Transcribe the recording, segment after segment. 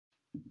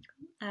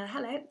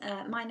Hello,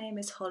 my name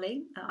is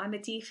Holly. I'm a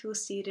DPhil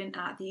student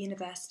at the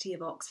University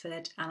of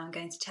Oxford, and I'm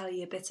going to tell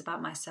you a bit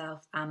about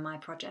myself and my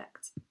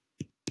project.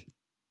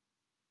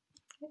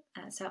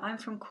 So I'm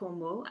from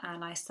Cornwall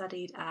and I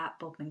studied at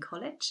Bodmin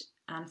College,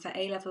 and for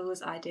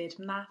A-levels I did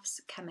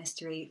maths,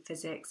 chemistry,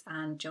 physics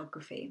and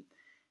geography.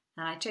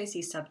 And I chose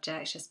these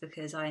subjects just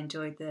because I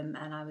enjoyed them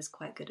and I was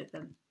quite good at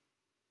them.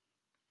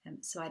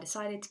 So I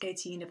decided to go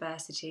to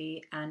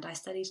university and I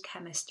studied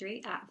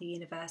chemistry at the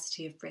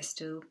University of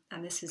Bristol,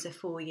 and this was a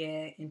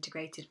 4-year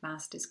integrated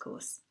master's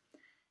course.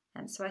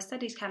 So I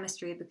studied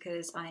chemistry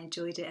because I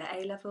enjoyed it at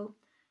A-level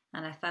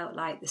and I felt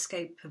like the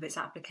scope of its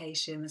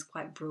application was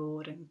quite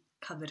broad and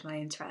covered my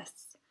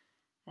interests.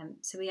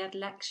 So we had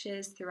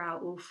lectures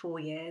throughout all 4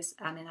 years,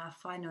 and in our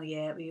final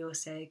year we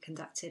also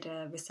conducted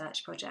a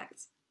research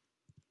project.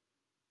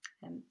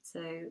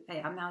 So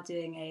I'm now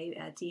doing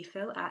a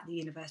DPhil at the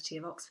University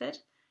of Oxford,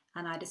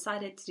 and I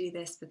decided to do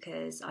this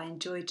because I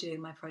enjoyed doing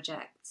my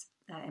project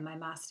in my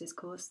master's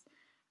course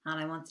and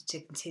I wanted to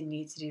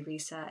continue to do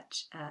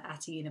research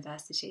at a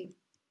university.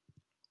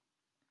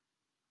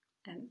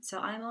 So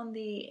I'm on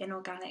the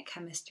Inorganic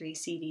Chemistry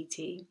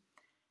CDT,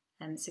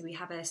 so we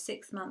have a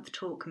 6-month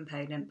talk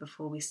component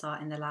before we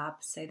start in the lab.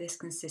 So this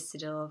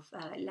consisted of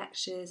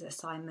lectures,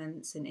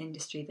 assignments and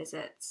industry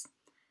visits.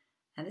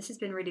 And this has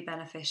been really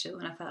beneficial,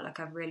 and I felt like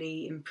I've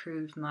really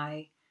improved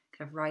my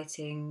kind of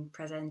writing,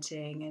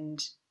 presenting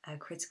and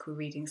critical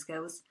reading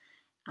skills.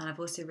 And I've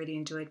also really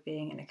enjoyed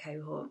being in a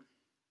cohort.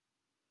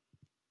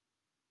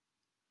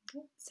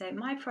 So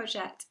my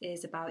project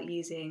is about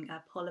using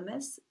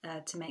polymers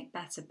to make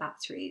better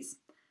batteries.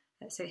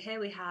 So here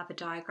we have a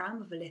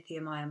diagram of a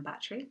lithium-ion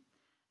battery.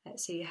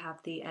 So you have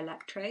the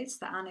electrodes,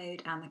 the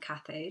anode and the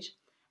cathode,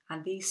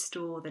 and these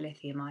store the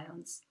lithium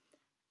ions.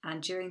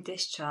 And during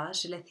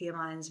discharge, the lithium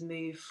ions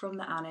move from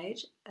the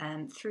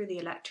anode through the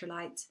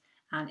electrolyte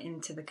and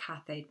into the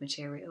cathode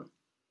material.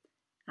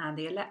 And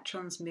the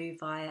electrons move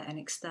via an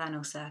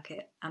external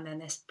circuit, and then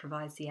this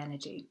provides the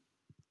energy.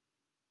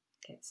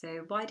 Okay,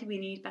 so why do we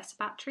need better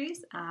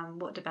batteries, and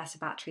what do better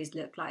batteries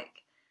look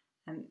like?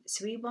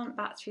 So we want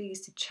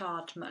batteries to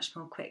charge much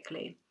more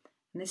quickly,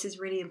 and this is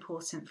really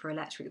important for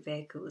electric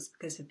vehicles,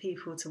 because for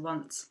people to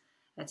want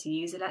to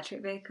use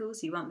electric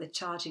vehicles, you want the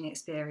charging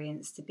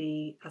experience to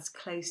be as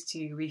close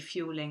to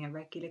refuelling a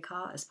regular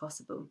car as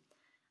possible.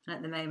 And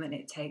at the moment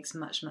it takes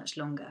much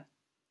longer.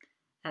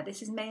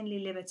 This is mainly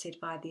limited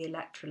by the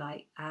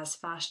electrolyte, as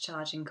fast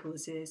charging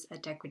causes a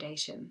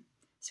degradation.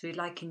 So we'd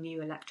like a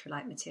new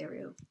electrolyte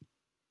material.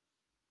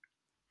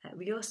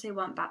 We also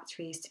want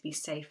batteries to be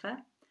safer.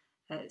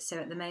 So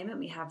at the moment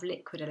we have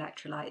liquid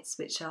electrolytes,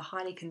 which are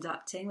highly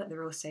conducting, but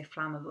they're also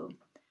flammable.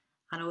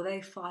 And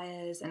although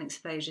fires and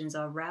explosions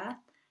are rare,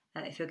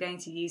 if you're going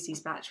to use these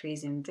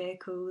batteries in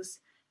vehicles,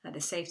 the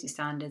safety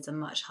standards are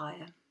much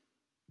higher.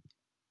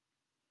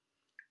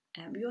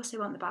 We also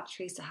want the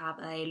batteries to have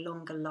a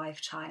longer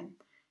lifetime.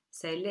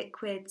 So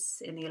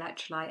liquids in the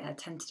electrolyte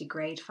tend to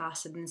degrade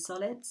faster than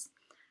solids,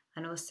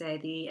 and also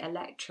the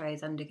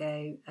electrodes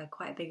undergo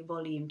quite a big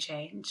volume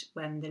change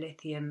when the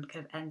lithium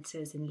kind of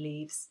enters and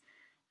leaves,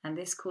 and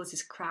this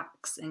causes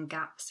cracks and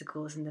gaps to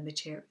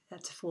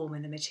form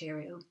in the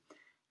material,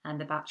 and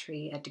the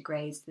battery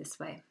degrades this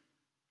way.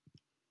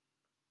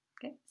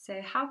 Okay,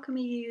 so how can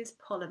we use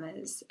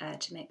polymers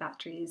to make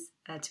batteries,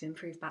 to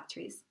improve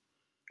batteries?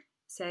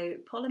 So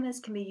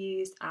polymers can be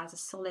used as a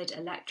solid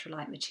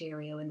electrolyte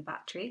material in the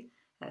battery.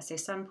 So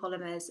some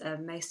polymers,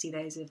 mostly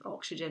those with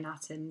oxygen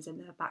atoms in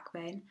the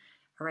backbone,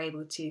 are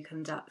able to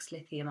conduct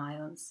lithium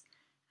ions.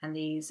 And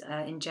these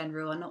in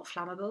general are not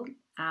flammable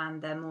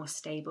and they're more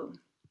stable.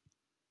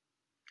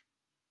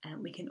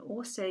 We can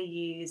also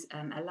use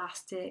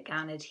elastic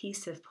and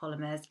adhesive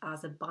polymers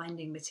as a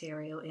binding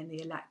material in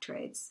the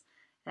electrodes.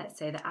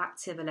 So the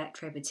active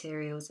electrode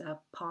materials are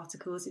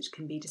particles which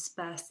can be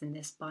dispersed in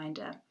this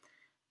binder.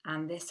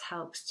 And this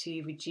helps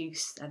to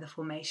reduce the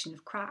formation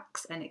of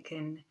cracks, and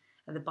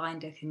the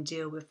binder can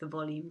deal with the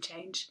volume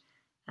change,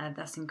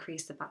 thus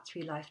increase the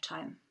battery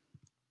lifetime.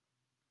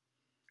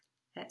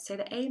 So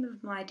the aim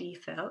of my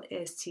DPhil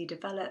is to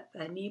develop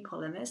new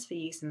polymers for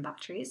use in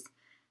batteries.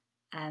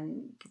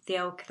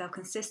 They'll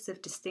consist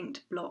of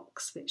distinct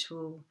blocks which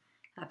will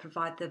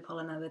provide the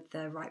polymer with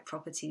the right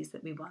properties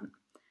that we want.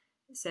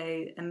 So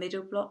a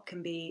middle block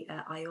can be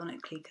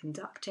ionically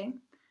conducting,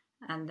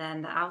 and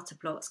then the outer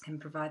blocks can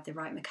provide the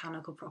right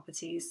mechanical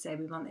properties. So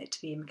we want it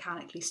to be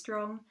mechanically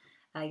strong,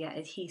 yet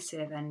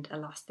adhesive and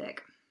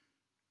elastic.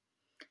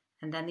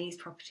 And then these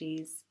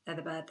properties, the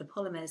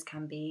polymers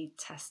can be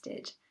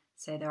tested.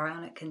 So their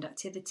ionic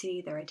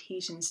conductivity, their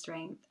adhesion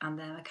strength and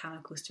their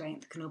mechanical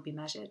strength can all be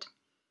measured.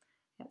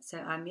 So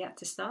I'm yet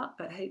to start,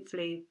 but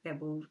hopefully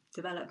we'll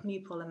develop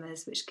new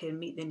polymers which can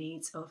meet the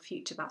needs of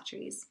future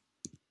batteries.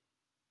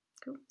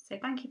 Cool. So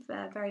thank you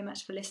very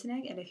much for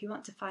listening, and if you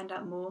want to find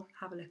out more,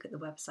 have a look at the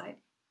website.